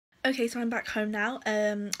Okay, so I'm back home now.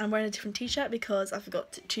 I'm wearing a different t-shirt because I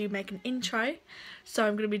forgot to make an intro, so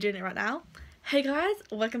I'm going to be doing it right now. Hey guys,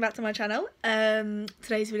 welcome back to my channel.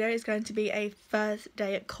 Today's video is going to be a first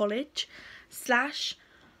day at college slash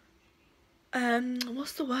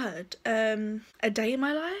what's the word? A day in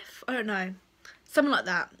my life? I don't know. Something like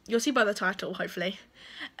that. You'll see by the title, hopefully.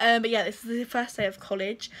 But yeah, this is the first day of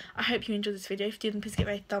college. I hope you enjoyed this video. If you did, please give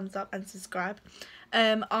it a thumbs up and subscribe.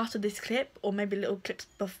 After this clip, or maybe little clips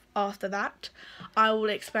after that, I will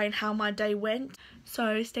explain how my day went.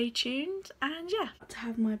 So stay tuned, and yeah. To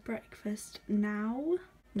have my breakfast now,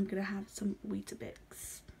 I'm gonna have some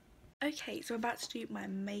Weetabix. Okay, so I'm about to do my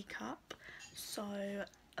makeup. So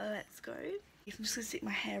let's go. I'm just gonna stick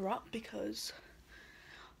my hair up because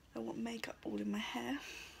I don't want makeup all in my hair.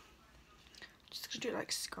 Just gonna do it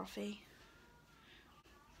like scruffy.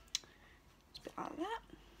 Just a bit like that.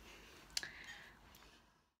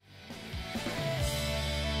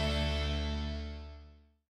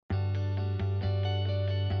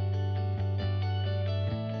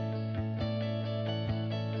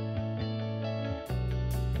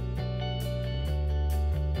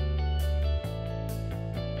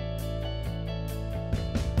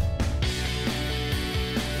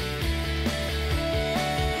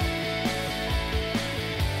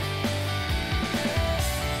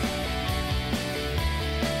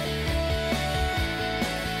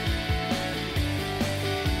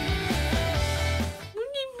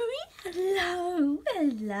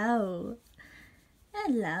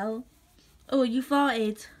 Hello. Oh, you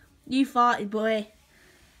farted. You farted, boy.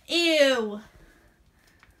 Ew.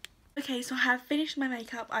 Okay, so I have finished my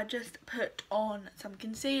makeup. I just put on some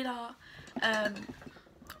concealer. I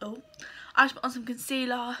just put on some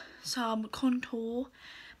concealer, some contour,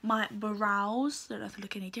 my brows. Don't know if they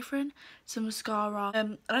look any different. Some mascara. I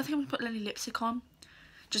don't think I'm gonna put any lipstick on,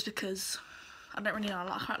 just because I don't really know.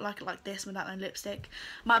 I can't like it like this without no lipstick.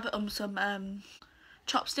 Might put on some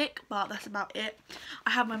chopstick, but that's about it. I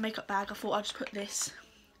have my makeup bag. I thought I'd just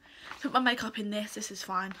put my makeup in this. This is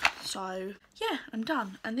fine. So yeah, I'm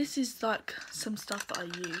done. And this is like some stuff that I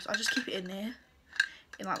use. I just keep it in there,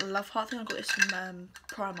 in like the love heart thing. I got this from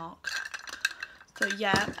Primark. So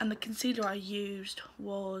yeah, and the concealer I used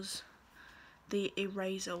was the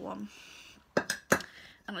eraser one,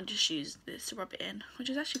 and I just used this to rub it in, which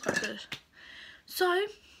is actually quite good. So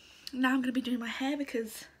now I'm gonna be doing my hair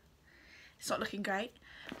because it's not looking great.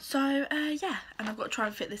 So yeah, and I've got to try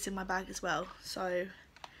and fit this in my bag as well, so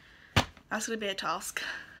that's going to be a task.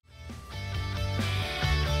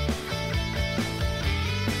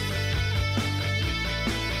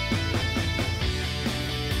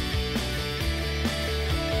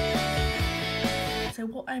 So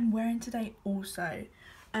what I'm wearing today also,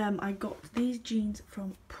 I got these jeans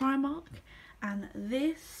from Primark, and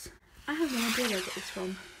this, I have no idea where I got this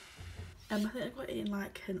from. I think I got it in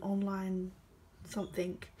like an online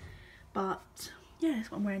something, but yeah, that's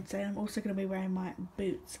what I'm wearing today. I'm also going to be wearing my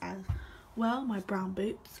boots as well, my brown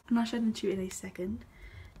boots, and I'll show them to you in a second.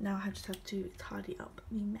 Now I just have to tidy up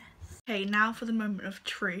the mess. Okay, now for the moment of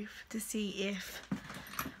truth to see if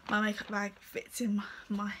my makeup bag fits in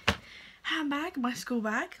my handbag, my school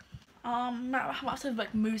bag. I might have to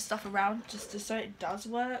like move stuff around just so it does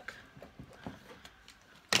work.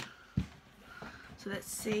 So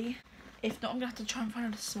let's see. If not, I'm going to have to try and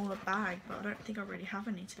find a smaller bag, but I don't think I really have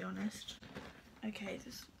any, to be honest. Okay,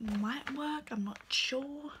 this might work, I'm not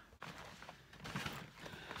sure.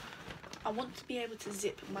 I want to be able to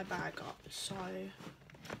zip my bag up, so I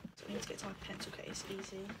need to get to my pencil case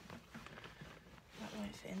easy. That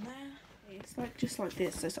won't fit in there. It's like just like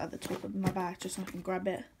this, so it's at the top of my bag, just so I can grab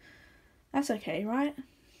it. That's okay, right?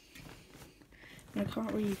 I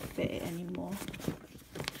can't really fit it anymore,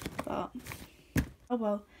 but oh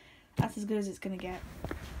well. That's as good as it's gonna get.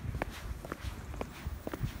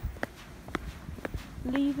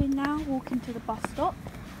 Leaving now, walking to the bus stop.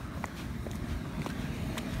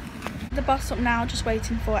 The bus stop now, just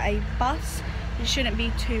waiting for a bus. It shouldn't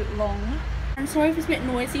be too long. And sorry if it's a bit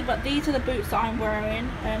noisy, but these are the boots that I'm wearing.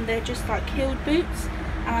 They're just like heeled boots,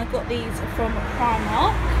 and I got these from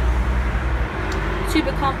Primark.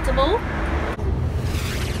 Super comfortable.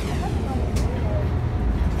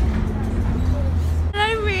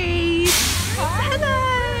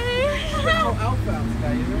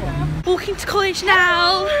 Walking to college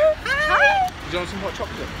now. Hi. Do you want some hot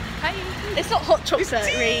chocolate? Hi. It's not hot chocolate,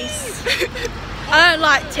 Reese. I don't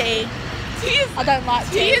like tea. I don't like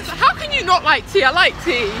tea. How can you not like tea? I like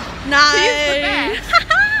tea. No. Tea is the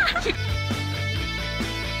best.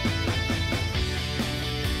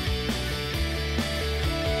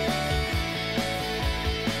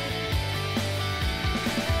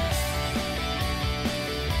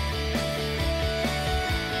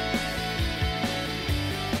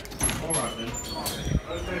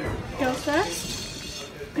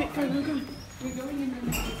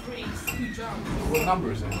 What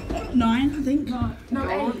number is it? 9, I think. No,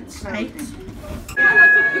 8. 8.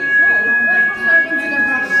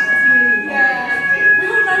 We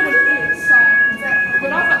all know what it is, so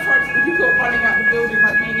when I was at Forest, the people were running out the building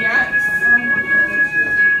like maniacs. Oh my god.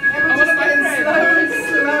 Everyone just getting slower and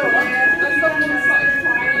slower. And someone started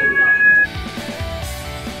crying.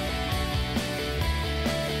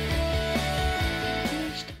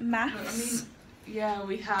 Finished maths. Yeah,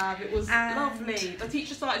 we have. It was lovely. The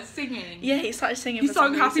teacher started singing. Yeah, he started singing. He for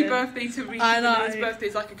sung some Happy reason. Birthday to Reece. I know. His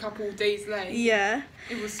birthday's like a couple of days late. Yeah.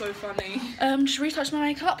 It was so funny. Just retouched my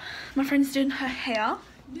makeup. My friend's doing her hair.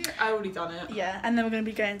 Yeah, I already done it. Yeah, and then we're going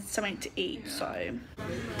to be going something to eat, so.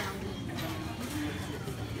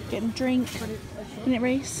 Getting a drink. Isn't it,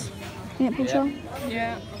 Reece? Isn't it, Portia?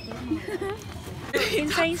 Yeah. In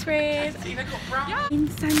Sainsbury's. In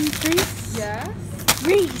Sainsbury's. Yes.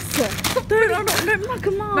 Reece! Don't muck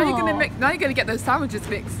them up. Now you're gonna get those sandwiches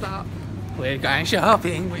mixed up. We're going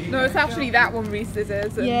shopping. No, it's actually that one Reese's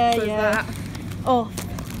is. And Yeah, so's yeah. That. Oh,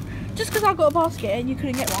 just because I got a basket and you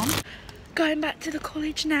couldn't get one. Going back to the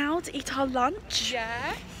college now to eat our lunch.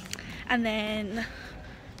 Yeah. And then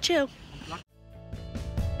chill.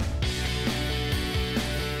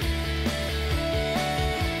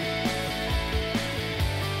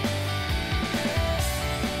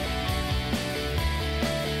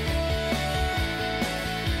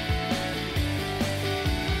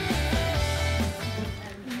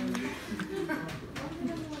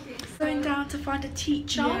 Going down to find a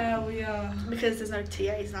teacher. Yeah, we are. Because there's no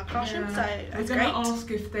TAs in our classroom, so We're it's gonna great. ask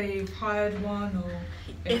if they've hired one or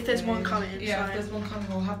If there's one coming, Yeah, so. if there's one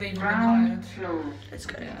coming, or have they even been hired? Let's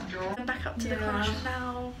go. Yeah. Going back up to the Yeah. classroom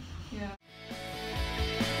now. Yeah.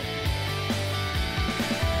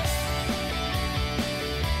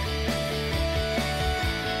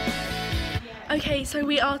 Okay, so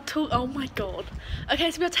we are oh my god.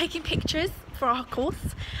 Okay, so we are taking pictures for our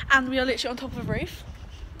course and we are literally on top of a roof.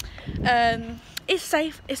 It's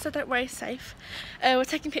safe, don't worry, it's safe. We're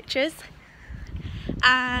taking pictures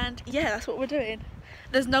and yeah, that's what we're doing.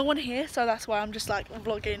 There's no one here, so that's why I'm just like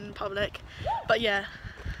vlogging in public. But yeah,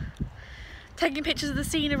 taking pictures of the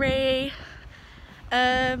scenery.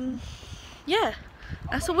 Yeah,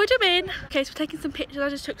 that's what we're doing. Okay, so we're taking some pictures. I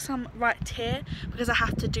just took some right here because I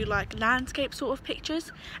have to do like landscape sort of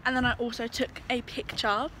pictures, and then I also took a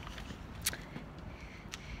picture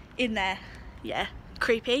in there. Yeah,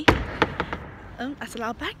 creepy. Oh, that's a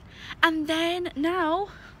loud bang. And then now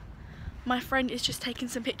my friend is just taking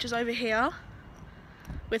some pictures over here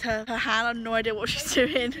with her hand. I have no idea what she's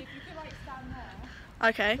doing.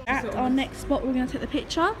 Okay, at our next spot we're going to take the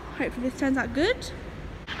picture. Hopefully this turns out good.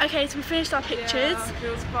 Okay, so we finished our pictures. Yeah,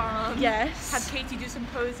 it was fun. Yes. Had Katie do some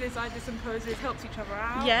poses, I did some poses, helped each other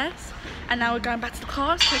out. Yes. And now we're going back to the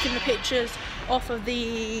class, taking the pictures off of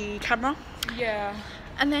the camera. Yeah.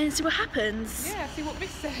 And then see what happens. Yeah, see what Miss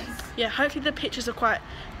says. Yeah, hopefully the pictures are quite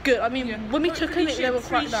good. I mean, when we took them, they were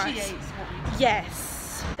quite nice.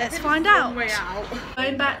 Yes. Let's find out. Way out.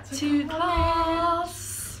 Going back to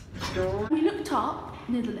class. We looked up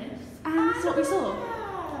near the lifts and this is what we saw.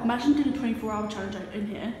 Imagine doing a 24-hour challenge in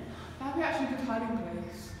here. That'd be actually a good hiding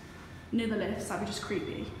place. Near the lifts, that'd be just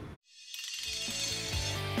creepy.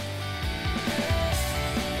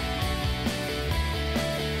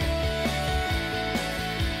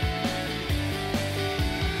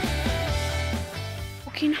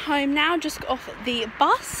 Walking home now, just got off the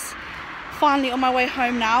bus. Finally on my way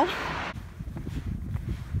home now.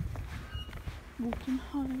 Walking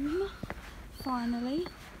home, finally.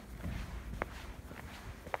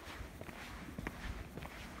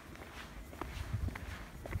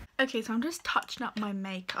 Okay, so I'm just touching up my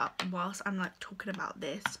makeup whilst I'm like talking about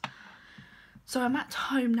this. So I'm at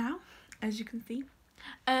home now, as you can see.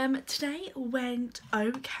 Today went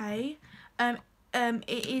okay.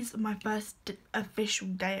 It is my first official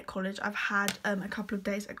day at college. I've had a couple of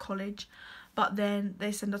days at college, but then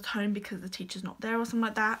they send us home because the teacher's not there or something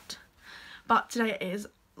like that. But today is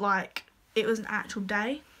like, it was an actual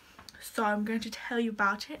day. So I'm going to tell you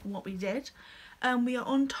about it and what we did. We are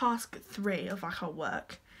on task 3 of like our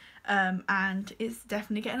work. And it's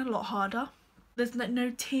definitely getting a lot harder. There's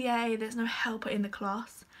no TA, there's no helper in the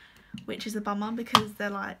class, which is a bummer because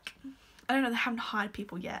they're like, I don't know, they haven't hired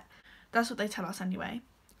people yet. That's what they tell us anyway.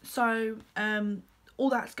 So all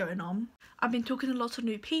that's going on. I've been talking to lots of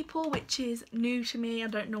new people, which is new to me. I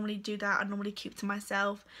don't normally do that. I normally keep to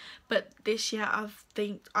myself, but this year I'm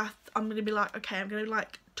gonna be like, okay, I'm gonna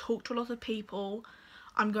like talk to a lot of people.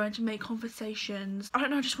 I'm going to make conversations. I don't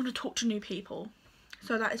know, I just want to talk to new people.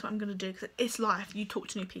 So that is what I'm going to do, because it's life. You talk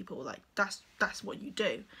to new people, like that's what you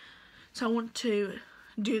do. So I want to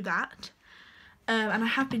do that. And I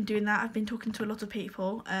have been doing that. I've been talking to a lot of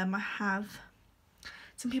people. I have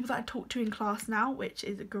some people that I talk to in class now, which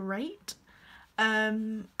is great.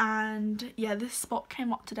 And yeah, this spot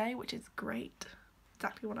came up today, which is great.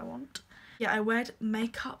 Exactly what I want. Yeah, I wear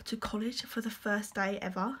makeup to college for the first day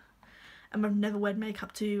ever. And I've never worn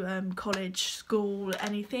makeup to college, school,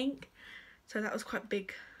 anything. So that was quite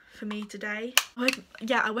big for me today.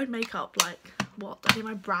 I wear makeup, like, what? I did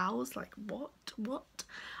my brows, like, what?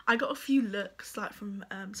 I got a few looks, like, from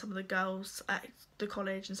some of the girls at the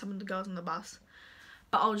college and some of the girls on the bus.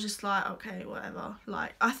 But I was just like, okay, whatever.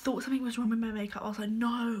 Like, I thought something was wrong with my makeup. I was like,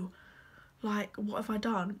 no. Like, what have I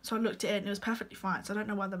done? So I looked at it and it was perfectly fine. So I don't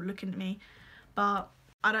know why they were looking at me. But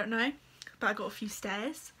I don't know. But I got a few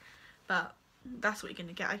stares. But that's what you're going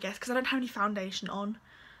to get, I guess. Because I don't have any foundation on.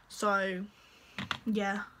 So,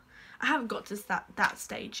 yeah. I haven't got to that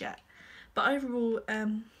stage yet. But overall,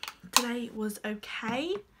 today was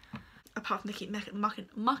okay. Apart from they keep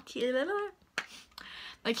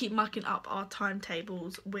mucking up our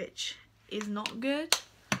timetables, which is not good.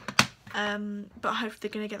 But I hope they're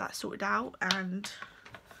going to get that sorted out. And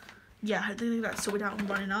yeah, I hope they're going to get that sorted out and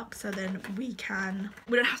running up. So then we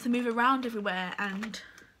don't have to move around everywhere and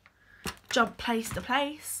jump place to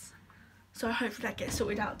place. So hopefully that gets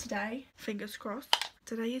sorted out today. Fingers crossed.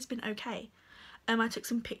 Today has been okay. I took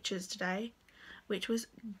some pictures today, which was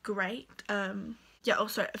great. Yeah,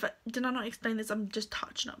 also, did I not explain this? I'm just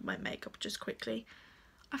touching up my makeup just quickly.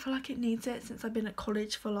 I feel like it needs it since I've been at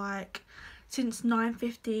college for like, since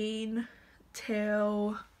 9:15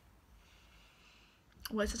 till,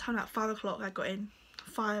 what's the time, at 5 o'clock I got in.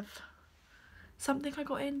 5 something I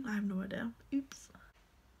got in, I have no idea. Oops.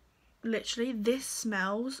 Literally, this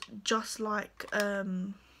smells just like,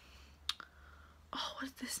 oh, what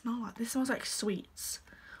does this smell like? This smells like sweets.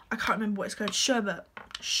 I can't remember what it's called.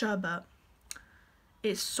 Sherbet.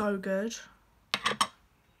 It's so good.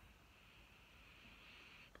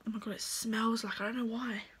 Oh my god, it smells like, I don't know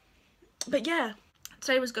why. But yeah,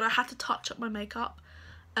 today was good. I had to touch up my makeup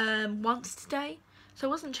once today. So it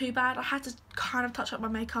wasn't too bad. I had to kind of touch up my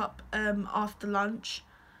makeup after lunch.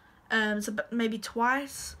 So maybe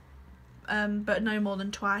twice. But no more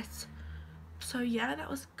than twice. So yeah, that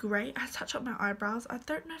was great. I had to touch up my eyebrows. I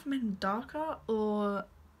don't know if I made them darker or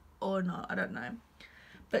not. I don't know.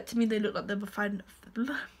 But to me, they look like they were fine.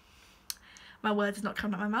 My words are not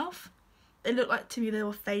coming out of my mouth. It looked like to me they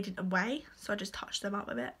were fading away. So I just touched them up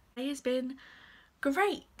a bit. It has been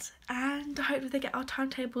great. And I hope that they get our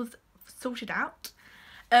timetables sorted out.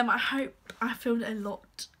 I hope I filmed a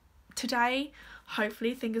lot today.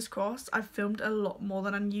 Hopefully, fingers crossed, I've filmed a lot more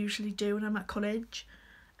than I usually do when I'm at college.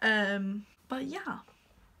 But yeah,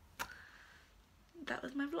 that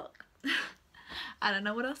was my vlog. I don't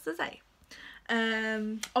know what else to say.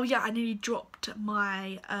 Oh yeah, I nearly dropped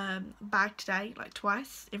my bag today, like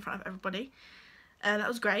twice, in front of everybody. That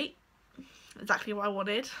was great. Exactly what I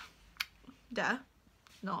wanted.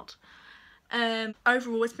 Not.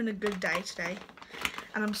 Overall, it's been a good day today.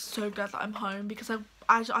 And I'm so glad that I'm home because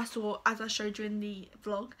I saw, as I showed you in the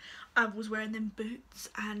vlog, I was wearing them boots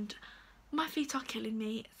and my feet are killing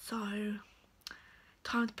me. So,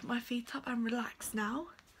 time to put my feet up and relax now.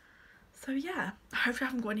 So yeah, hopefully I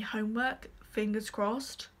haven't got any homework. Fingers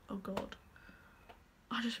crossed. Oh god.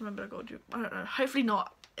 I just remembered I got to do, I don't know. Hopefully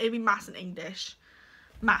not. It'll be maths and English.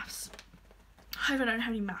 Maths. Hopefully I don't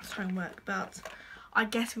have any maths homework, but I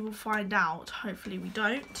guess we will find out. Hopefully we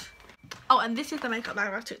don't. Oh, and this is the makeup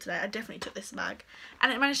bag I took today. I definitely took this bag.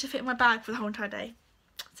 And it managed to fit in my bag for the whole entire day.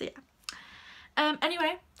 So yeah.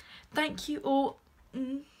 Anyway, thank you all. Let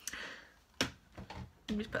me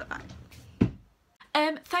just put that back.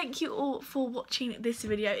 Thank you all for watching this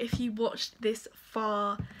video. If you watched this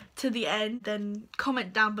far to the end, then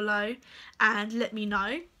comment down below and let me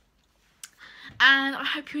know. And I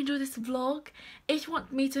hope you enjoyed this vlog. If you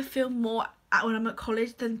want me to film more when I'm at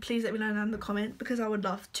college, then please let me know in the comments because I would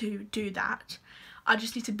love to do that. I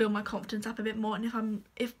just need to build my confidence up a bit more, and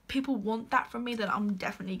if people want that from me, then I'm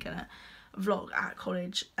definitely gonna vlog at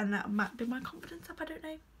college, and that might build my confidence up. I don't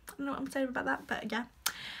know what I'm saying about that, but yeah.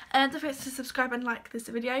 Don't forget to subscribe and like this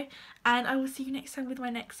video, and I will see you next time with my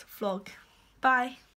next vlog. Bye.